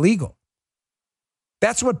potentially illegal.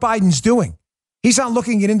 That's what Biden's doing. He's not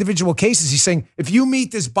looking at individual cases. He's saying, if you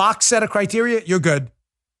meet this box set of criteria, you're good.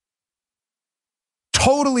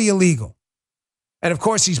 Totally illegal. And of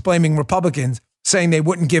course, he's blaming Republicans, saying they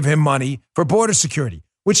wouldn't give him money for border security,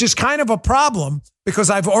 which is kind of a problem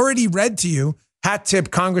because I've already read to you, hat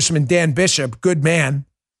tip Congressman Dan Bishop, good man,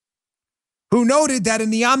 who noted that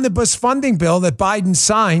in the omnibus funding bill that Biden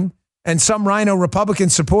signed and some Rhino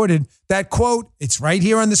Republicans supported, that quote, it's right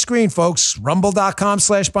here on the screen, folks,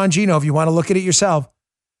 rumble.com/Bongino if you want to look at it yourself.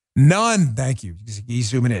 None, thank you, he's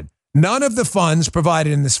zooming in. None of the funds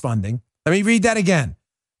provided in this funding, let me read that again.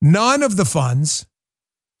 None of the funds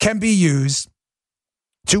can be used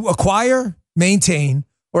to acquire, maintain,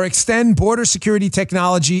 or extend border security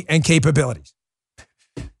technology and capabilities.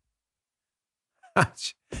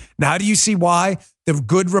 Now, do you see why the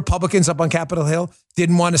good Republicans up on Capitol Hill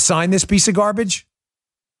didn't want to sign this piece of garbage?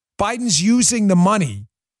 Biden's using the money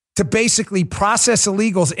to basically process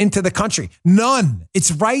illegals into the country. None.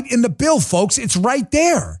 It's right in the bill, folks. It's right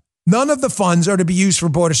there. None of the funds are to be used for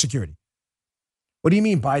border security. What do you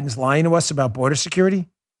mean Biden's lying to us about border security?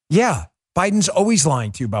 Yeah, Biden's always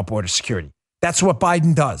lying to you about border security. That's what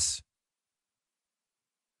Biden does.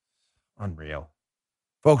 Unreal.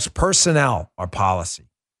 Folks, personnel are policy.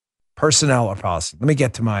 Personnel are policy. Let me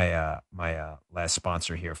get to my last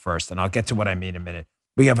sponsor here first, and I'll get to what I mean in a minute.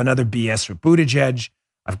 We have another BS with Buttigieg.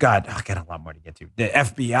 I've got a lot more to get to. The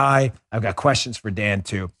FBI. I've got questions for Dan,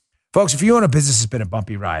 too. Folks, if you own a business, it's been a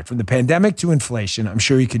bumpy ride. From the pandemic to inflation, I'm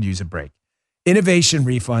sure you could use a break. Innovation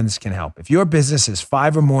refunds can help. If your business has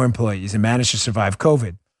 5 or more employees and managed to survive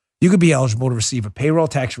COVID, you could be eligible to receive a payroll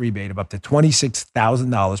tax rebate of up to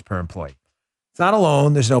 $26,000 per employee. It's not a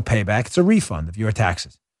loan. There's no payback. It's a refund of your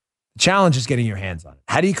taxes. The challenge is getting your hands on it.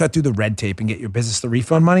 How do you cut through the red tape and get your business the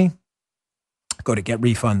refund money? Go to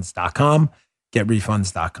getrefunds.com,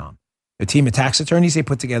 getrefunds.com. The team of tax attorneys they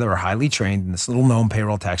put together are highly trained in this little-known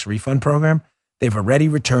payroll tax refund program. They've already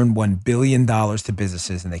returned $1 billion to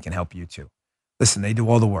businesses, and they can help you too. Listen, they do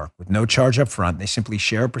all the work with no charge up front. They simply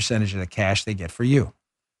share a percentage of the cash they get for you.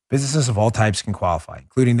 Businesses of all types can qualify,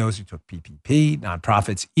 including those who took PPP,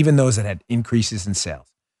 nonprofits, even those that had increases in sales.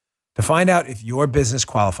 To find out if your business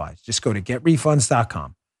qualifies, just go to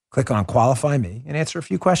getrefunds.com, click on Qualify Me, and answer a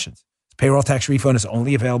few questions. This payroll tax refund is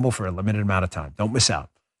only available for a limited amount of time. Don't miss out.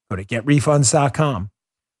 Go to getrefunds.com.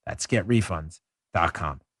 That's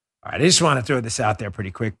getrefunds.com. All right, I just want to throw this out there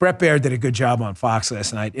pretty quick. Bret Baier did a good job on Fox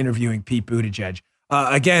last night interviewing Pete Buttigieg.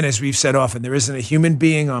 Again, as we've said often, there isn't a human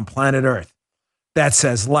being on planet Earth that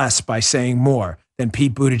says less by saying more than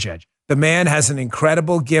Pete Buttigieg. The man has an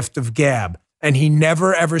incredible gift of gab, and he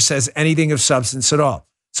never, ever says anything of substance at all.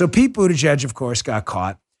 So Pete Buttigieg, of course, got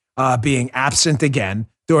caught being absent again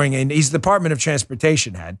he's the Department of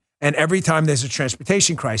Transportation head, and every time there's a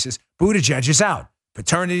transportation crisis, Buttigieg is out.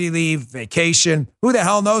 Paternity leave, vacation. Who the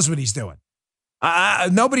hell knows what he's doing?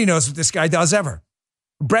 Nobody knows what this guy does ever.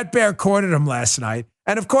 Bret Baier cornered him last night,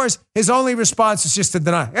 And of course, his only response is just to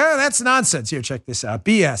deny. Yeah, that's nonsense. Here, check this out.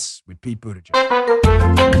 BS with Pete Buttigieg.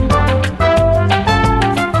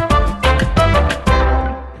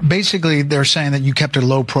 Basically, they're saying that you kept a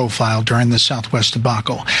low profile during the Southwest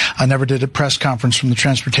debacle. I never did a press conference from the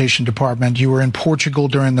Transportation Department. You were in Portugal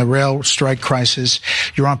during the rail strike crisis.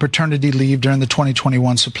 You're on paternity leave during the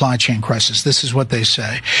 2021 supply chain crisis. This is what they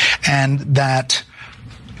say. And that,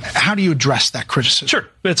 how do you address that criticism? Sure,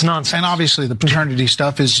 it's nonsense. And obviously the paternity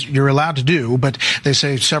stuff is you're allowed to do, but they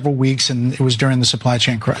say several weeks and it was during the supply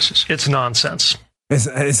chain crisis. It's nonsense.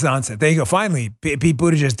 It's nonsense. There you go. Finally, Pete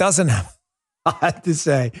Buttigieg doesn't have a lot to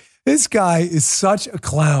say. This guy is such a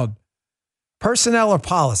clown. Personnel or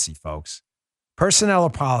policy, folks. Personnel or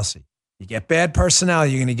policy. You get bad personnel,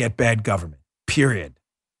 you're going to get bad government. Period.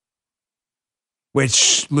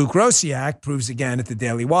 Which Luke Rosiak proves again at the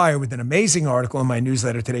Daily Wire with an amazing article in my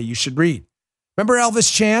newsletter today you should read. Remember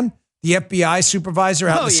Elvis Chan, the FBI supervisor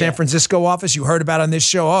out in the San Francisco office you heard about on this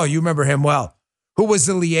show? Oh, you remember him well. Who was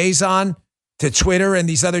the liaison to Twitter and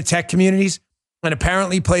these other tech communities and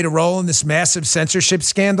apparently played a role in this massive censorship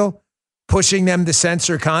scandal, pushing them to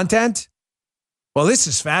censor content? Well, this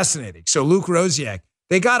is fascinating. So Luke Rosiak,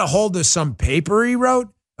 they got a hold of some paper he wrote,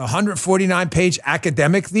 a 149-page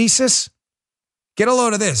academic thesis. Get a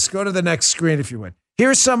load of this. Go to the next screen if you would.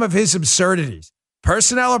 Here's some of his absurdities.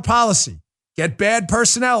 Personnel or policy. Get bad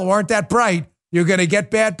personnel who aren't that bright. You're going to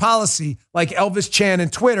get bad policy like Elvis Chan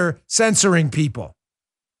and Twitter censoring people.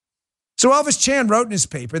 So Elvis Chan wrote in his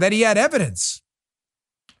paper that he had evidence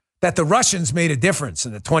that the Russians made a difference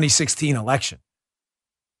in the 2016 election.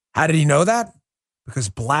 How did he know that? Because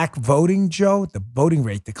black voting, Joe, the voting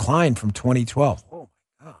rate declined from 2012. Oh,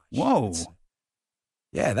 my gosh. Whoa.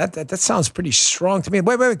 Yeah, that sounds pretty strong to me.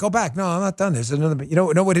 Wait, go back. No, I'm not done. There's another. You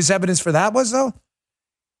know what his evidence for that was, though?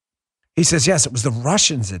 He says, yes, it was the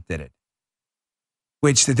Russians that did it,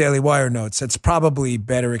 which the Daily Wire notes that's probably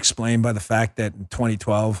better explained by the fact that in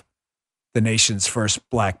 2012, the nation's first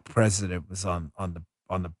black president was on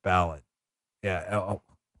the ballot. Yeah,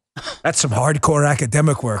 that's some hardcore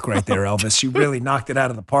academic work right there, Elvis. You really knocked it out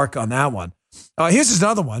of the park on that one. Here's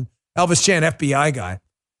another one. Elvis Chan, FBI guy.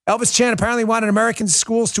 Elvis Chan apparently wanted American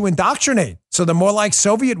schools to indoctrinate, so they're more like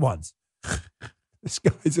Soviet ones. This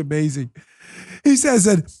guy's amazing. He says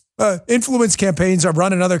that influence campaigns are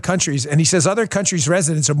run in other countries, and he says other countries'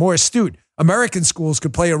 residents are more astute. American schools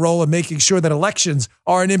could play a role in making sure that elections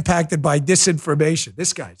aren't impacted by disinformation.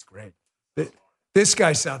 This guy's great. This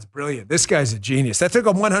guy sounds brilliant. This guy's a genius. That took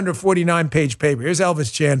a 149-page paper. Here's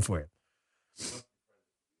Elvis Chan for you.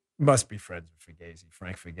 Must be friends with Fugazi,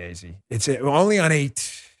 Frank Fugazi. It's only on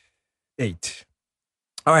 8.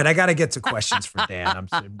 All right, I got to get to questions for Dan. I'm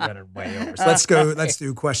running way over. So let's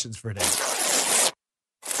do questions for Dan.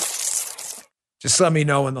 Just let me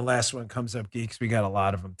know when the last one comes up, geeks. We got a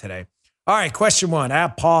lot of them today. All right, question 1.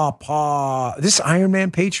 This Iron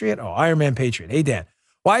Man Patriot? Oh, Iron Man Patriot. Hey, Dan.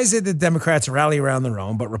 Why is it that Democrats rally around their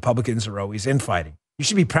own, but Republicans are always infighting? You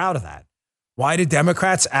should be proud of that. Why do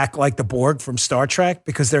Democrats act like the Borg from Star Trek?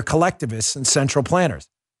 Because they're collectivists and central planners.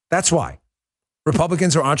 That's why.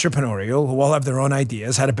 Republicans are entrepreneurial, who all have their own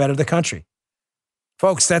ideas how to better the country.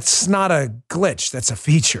 Folks, that's not a glitch. That's a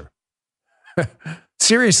feature.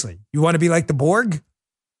 Seriously, you want to be like the Borg?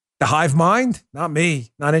 The hive mind? Not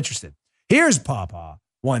me. Not interested. Here's Papa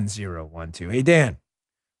 1012. Hey, Dan,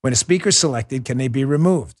 when a speaker's selected, can they be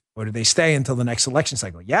removed? Or do they stay until the next election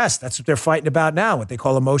cycle? Yes, that's what they're fighting about now, what they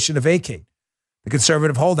call a motion to vacate. The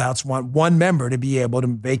conservative holdouts want one member to be able to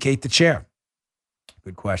vacate the chair.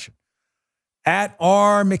 Good question. At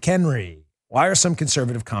R. McHenry, why are some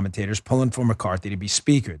conservative commentators pulling for McCarthy to be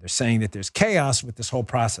speaker? They're saying that there's chaos with this whole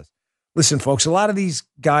process. Listen, folks, a lot of these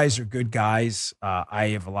guys are good guys I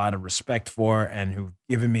have a lot of respect for and who've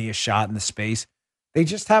given me a shot in the space. They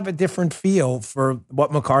just have a different feel for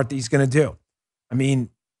what McCarthy's going to do. I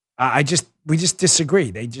mean, we just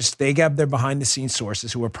disagree. They have their behind-the-scenes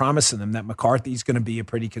sources who are promising them that McCarthy's going to be a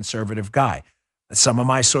pretty conservative guy. Some of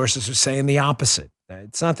my sources are saying the opposite.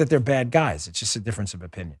 It's not that they're bad guys. It's just a difference of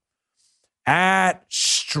opinion. At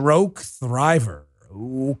Stroke Thriver.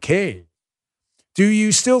 Okay. Do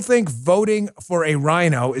you still think voting for a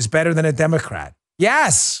rhino is better than a Democrat?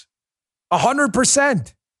 Yes.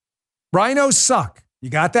 100%. Rhinos suck. You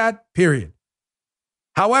got that? Period.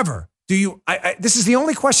 However, this is the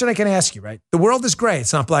only question I can ask you, right? The world is gray.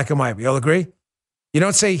 It's not black and white. We all agree? You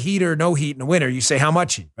don't say heat or no heat in the winter. You say how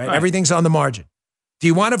much heat, right? Everything's on the margin. Do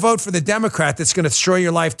you want to vote for the Democrat that's going to destroy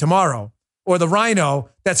your life tomorrow or the rhino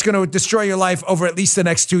that's going to destroy your life over at least the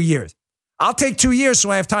next 2 years? I'll take 2 years so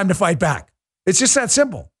I have time to fight back. It's just that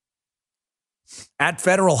simple. At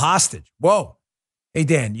Federal Hostage. Whoa. Hey,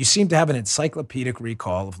 Dan, you seem to have an encyclopedic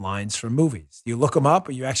recall of lines from movies. Do you look them up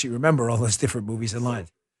or you actually remember all those different movies and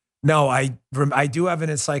lines? No, I do have an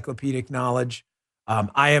encyclopedic knowledge.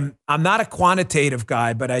 I'm not a quantitative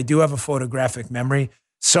guy, but I do have a photographic memory.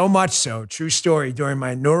 So much so, true story, during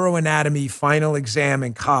my neuroanatomy final exam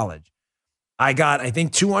in college, I got, I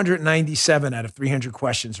think, 297 out of 300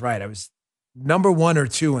 questions right. I was number 1 or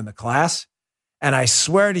 2 in the class. And I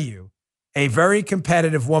swear to you, a very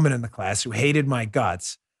competitive woman in the class who hated my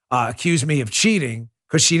guts accused me of cheating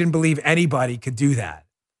because she didn't believe anybody could do that.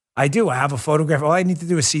 I do. I have a photograph. All I need to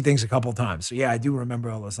do is see things a couple of times. So, yeah, I do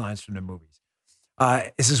remember all those lines from the movies.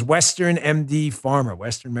 This is Western MD Farmer,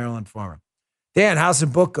 Western Maryland Farmer. Dan, how's the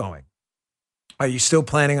book going? Are you still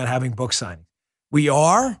planning on having book signings? We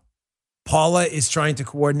are. Paula is trying to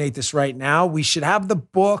coordinate this right now. We should have the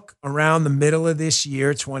book around the middle of this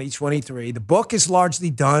year, 2023. The book is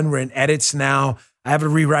largely done. We're in edits now. I have to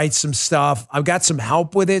rewrite some stuff. I've got some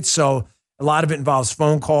help with it. So a lot of it involves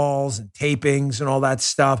phone calls and tapings and all that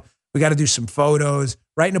stuff. We got to do some photos.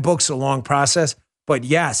 Writing a book's a long process. But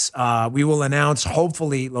yes, we will announce,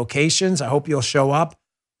 hopefully, locations. I hope you'll show up.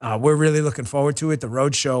 We're really looking forward to it. The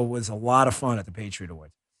road show was a lot of fun at the Patriot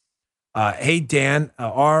Awards. Hey, Dan,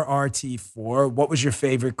 RRT4, what was your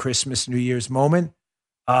favorite Christmas, New Year's moment?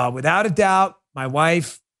 Without a doubt, my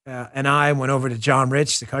wife and I went over to John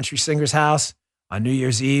Rich, the country singer's house, on New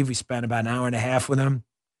Year's Eve. We spent about an hour and a half with him,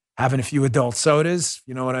 having a few adult sodas.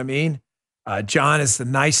 You know what I mean? John is the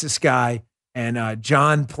nicest guy. And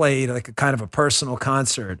John played like a kind of a personal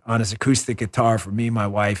concert on his acoustic guitar for me, my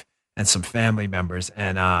wife, and some family members.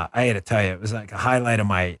 And I had to tell you, it was like a highlight of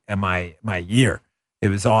my year. It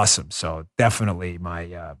was awesome. So definitely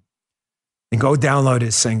and go download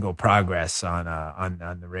his single Progress on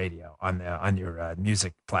the radio, on your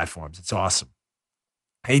music platforms. It's awesome.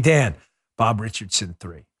 Hey, Dan, Bob Richardson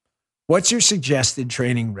 3. What's your suggested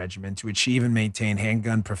training regimen to achieve and maintain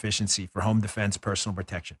handgun proficiency for home defense, personal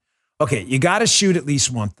protection? Okay, you got to shoot at least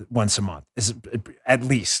once a month, at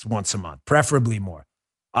least once a month, preferably more.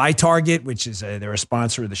 iTarget, which is they're a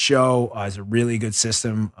sponsor of the show, is a really good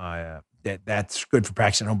system. That's good for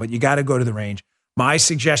practicing at home, but you got to go to the range. My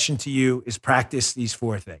suggestion to you is practice these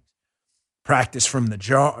 4 things. Practice from the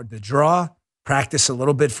draw, practice a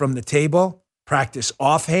little bit from the table, practice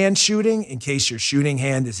offhand shooting in case your shooting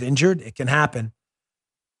hand is injured. It can happen.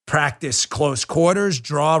 Practice close quarters,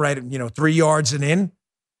 draw right, 3 yards and in.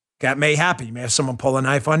 That may happen. You may have someone pull a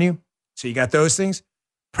knife on you. So you got those things.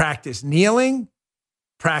 Practice kneeling,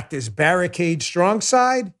 practice barricade strong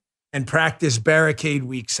side, and practice barricade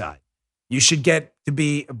weak side. You should get to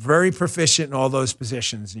be very proficient in all those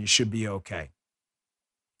positions, and you should be okay.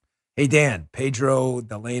 Hey, Dan, Pedro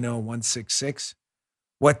Delano 166.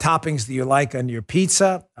 What toppings do you like on your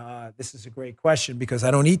pizza? This is a great question because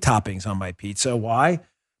I don't eat toppings on my pizza. Why?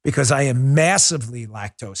 Because I am massively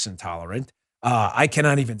lactose intolerant. I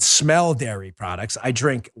cannot even smell dairy products. I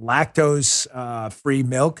drink lactose-free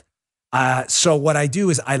milk. So what I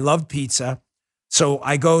do is I love pizza. So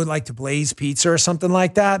I go like to Blaze Pizza or something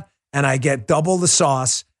like that, and I get double the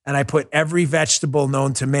sauce, and I put every vegetable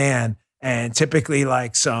known to man, and typically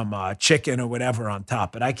like some chicken or whatever on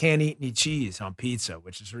top. But I can't eat any cheese on pizza,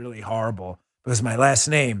 which is really horrible because my last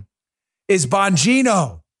name is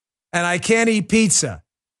Bongino, and I can't eat pizza.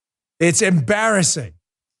 It's embarrassing.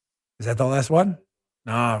 Is that the last one?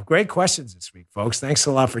 No, great questions this week, folks. Thanks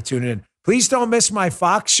a lot for tuning in. Please don't miss my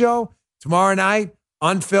Fox show tomorrow night,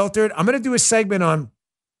 Unfiltered. I'm going to do a segment on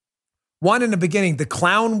one in the beginning, the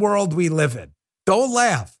clown world we live in. Don't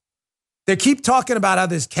laugh. They keep talking about how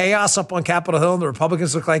there's chaos up on Capitol Hill and the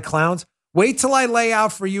Republicans look like clowns. Wait till I lay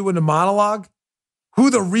out for you in the monologue who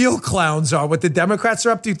the real clowns are, what the Democrats are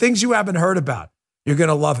up to, things you haven't heard about. You're going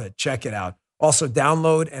to love it. Check it out. Also,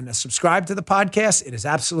 download and subscribe to the podcast. It is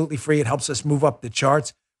absolutely free. It helps us move up the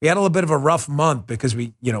charts. We had a little bit of a rough month because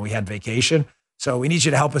we had vacation. So we need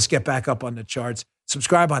you to help us get back up on the charts.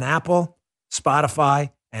 Subscribe on Apple,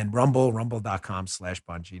 Spotify, and Rumble,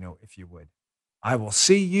 rumble.com/Bongino, if you would. I will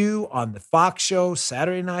see you on the Fox show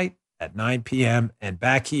Saturday night at 9 p.m. and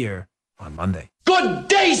back here on Monday. Good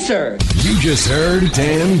day, sir. You just heard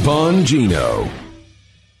Dan Bongino.